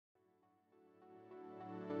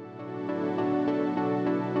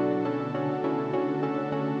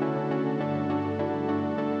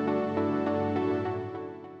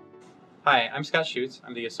Hi, I'm Scott Schutz.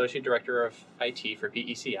 I'm the Associate Director of IT for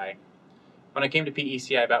PECI. When I came to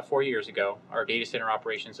PECI about 4 years ago, our data center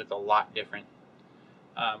operations looked a lot different.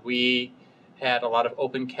 We had a lot of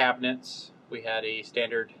open cabinets. We had a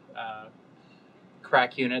standard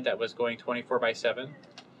crack unit that was going 24 by 7.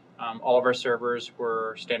 All of our servers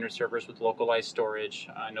were standard servers with localized storage,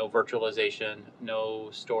 no virtualization, no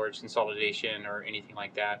storage consolidation or anything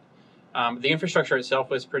like that. The infrastructure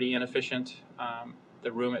itself was pretty inefficient.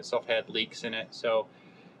 The room itself had leaks in it, so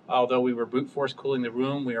although we were brute force cooling the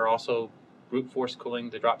room, we were also brute force cooling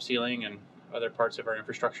the drop ceiling and other parts of our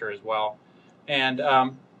infrastructure as well. And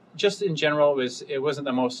just in general, it wasn't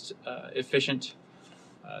the most efficient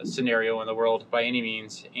scenario in the world by any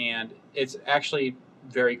means, and it's actually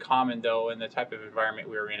very common though in the type of environment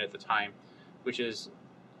we were in at the time, which is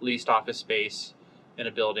leased office space in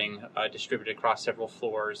a building distributed across several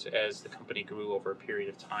floors as the company grew over a period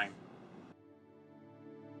of time.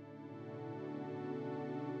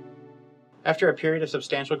 After a period of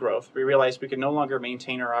substantial growth, we realized we could no longer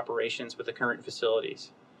maintain our operations with the current facilities.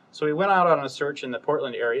 So we went out on a search in the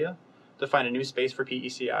Portland area to find a new space for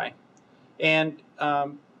PECI. And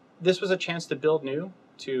this was a chance to build new,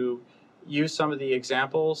 to use some of the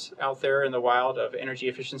examples out there in the wild of energy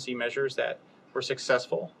efficiency measures that were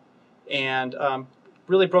successful, and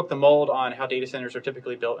really broke the mold on how data centers are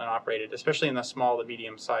typically built and operated, especially in the small to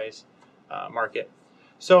medium size market.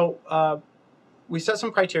 So we set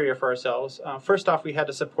some criteria for ourselves. First off, we had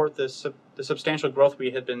to support the substantial growth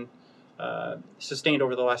we had been sustained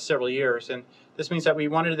over the last several years, and this means that we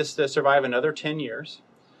wanted this to survive another 10 years.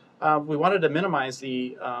 We wanted to minimize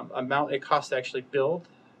the amount it costs to actually build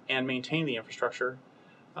and maintain the infrastructure,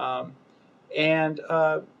 and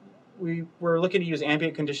we were looking to use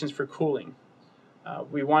ambient conditions for cooling.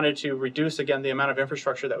 We wanted to reduce, again, the amount of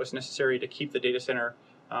infrastructure that was necessary to keep the data center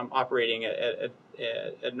operating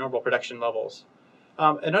at normal production levels.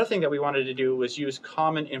 Another thing that we wanted to do was use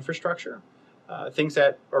common infrastructure, things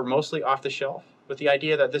that are mostly off the shelf, with the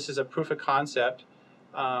idea that this is a proof of concept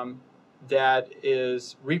that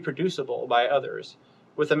is reproducible by others,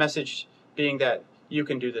 with the message being that you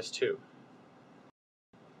can do this too.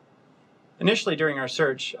 Initially, during our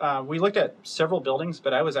search, we looked at several buildings,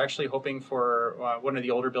 but I was actually hoping for one of the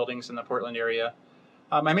older buildings in the Portland area.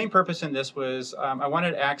 My main purpose in this was I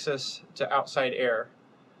wanted access to outside air.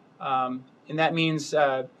 And that means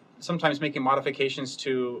sometimes making modifications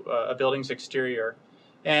to a building's exterior.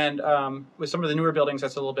 And with some of the newer buildings,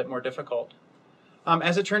 that's a little bit more difficult.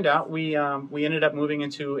 As it turned out, we ended up moving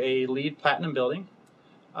into a LEED Platinum building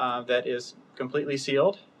that is completely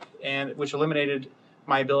sealed, and which eliminated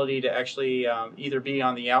my ability to actually either be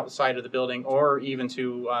on the outside of the building or even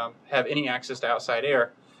to have any access to outside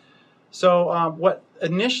air. So what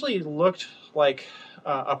initially looked like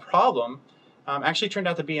a problem actually turned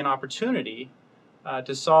out to be an opportunity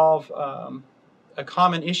to solve a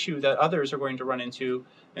common issue that others are going to run into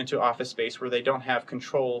office space where they don't have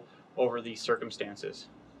control over these circumstances.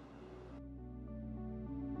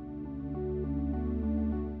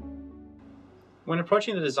 When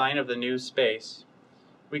approaching the design of the new space,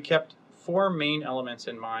 we kept 4 main elements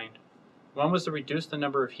in mind. One was to reduce the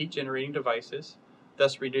number of heat-generating devices,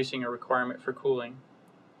 thus reducing a requirement for cooling.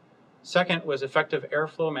 Second was effective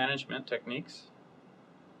airflow management techniques.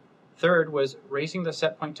 Third was raising the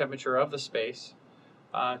set point temperature of the space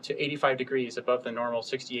to 85 degrees above the normal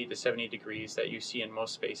 68 to 70 degrees that you see in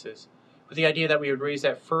most spaces, with the idea that we would raise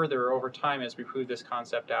that further over time as we prove this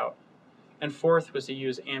concept out. And fourth was to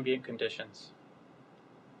use ambient conditions.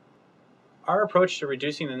 Our approach to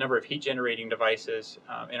reducing the number of heat-generating devices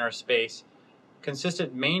in our space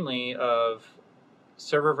consisted mainly of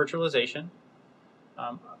server virtualization,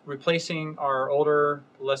 replacing our older,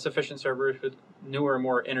 less efficient servers with newer,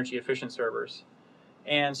 more energy-efficient servers,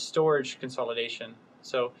 and storage consolidation.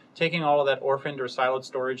 So taking all of that orphaned or siloed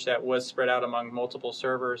storage that was spread out among multiple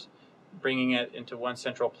servers, bringing it into one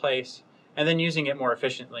central place, and then using it more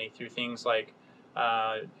efficiently through things like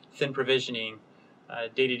thin provisioning,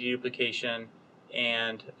 data deduplication,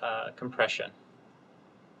 and compression.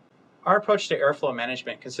 Our approach to airflow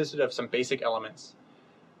management consisted of some basic elements.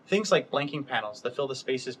 Things like blanking panels that fill the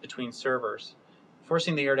spaces between servers,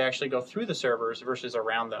 forcing the air to actually go through the servers versus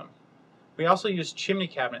around them. We also used chimney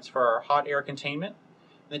cabinets for our hot air containment.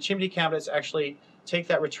 And the chimney cabinets actually take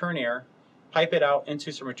that return air, pipe it out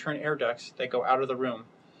into some return air ducts that go out of the room,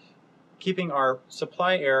 keeping our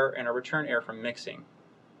supply air and our return air from mixing.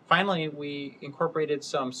 Finally, we incorporated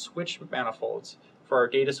some switch manifolds for our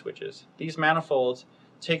data switches. These manifolds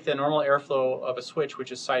take the normal airflow of a switch,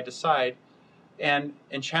 which is side to side, and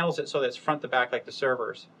channels it so that it's front to back like the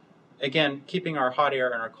servers. Again, keeping our hot air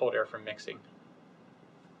and our cold air from mixing.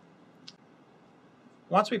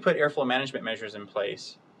 Once we put airflow management measures in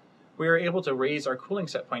place, we were able to raise our cooling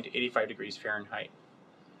set point to 85 degrees Fahrenheit.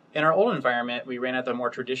 In our old environment, we ran at the more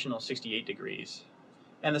traditional 68 degrees.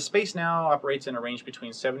 And the space now operates in a range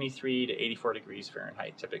between 73 to 84 degrees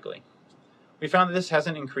Fahrenheit typically. We found that this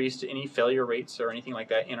hasn't increased any failure rates or anything like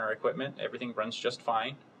that in our equipment. Everything runs just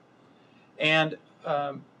fine. And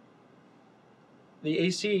the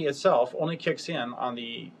AC itself only kicks in on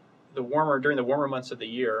during the warmer months of the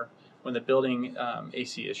year when the building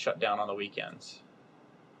AC is shut down on the weekends.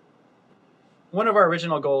 One of our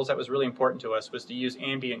original goals that was really important to us was to use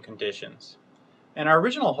ambient conditions. And our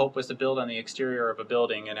original hope was to build on the exterior of a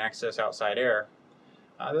building and access outside air.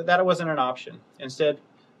 That wasn't an option. Instead,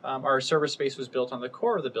 our server space was built on the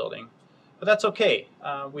core of the building. But that's okay.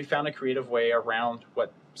 We found a creative way around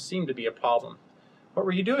what seemed to be a problem. What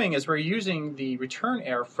we're doing is we're using the return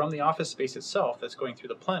air from the office space itself that's going through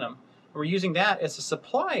the plenum. And we're using that as a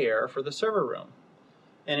supply air for the server room.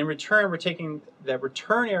 And in return, we're taking that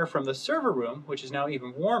return air from the server room, which is now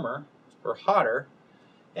even warmer or hotter,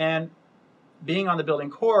 and being on the building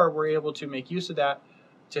core, we're able to make use of that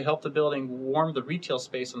to help the building warm the retail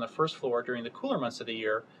space on the first floor during the cooler months of the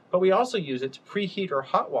year, but we also use it to preheat our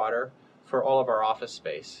hot water for all of our office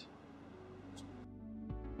space.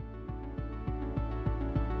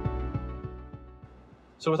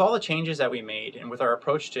 So with all the changes that we made and with our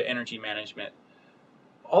approach to energy management,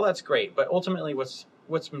 all that's great, but ultimately what's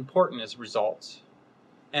important is results.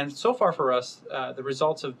 And so far for us, the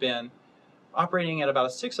results have been operating at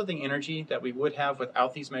about 1/6 of the energy that we would have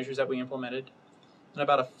without these measures that we implemented, and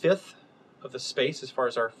about 1/5 of the space as far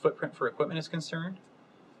as our footprint for equipment is concerned,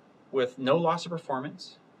 with no loss of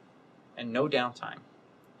performance and no downtime.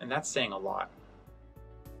 And that's saying a lot.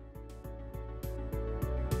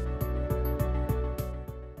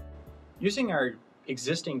 Using our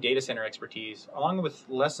existing data center expertise, along with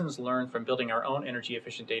lessons learned from building our own energy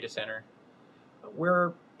efficient data center,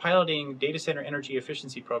 we're piloting data center energy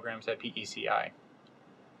efficiency programs at PECI.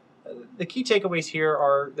 The key takeaways here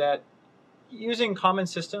are that using common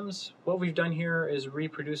systems, what we've done here is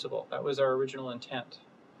reproducible. That was our original intent.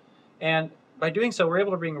 And by doing so, we're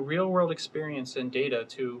able to bring real-world experience and data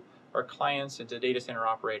to our clients and to data center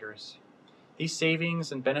operators. These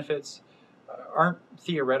savings and benefits aren't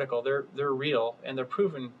theoretical, they're real, and they're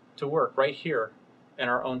proven to work right here in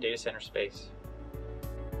our own data center space.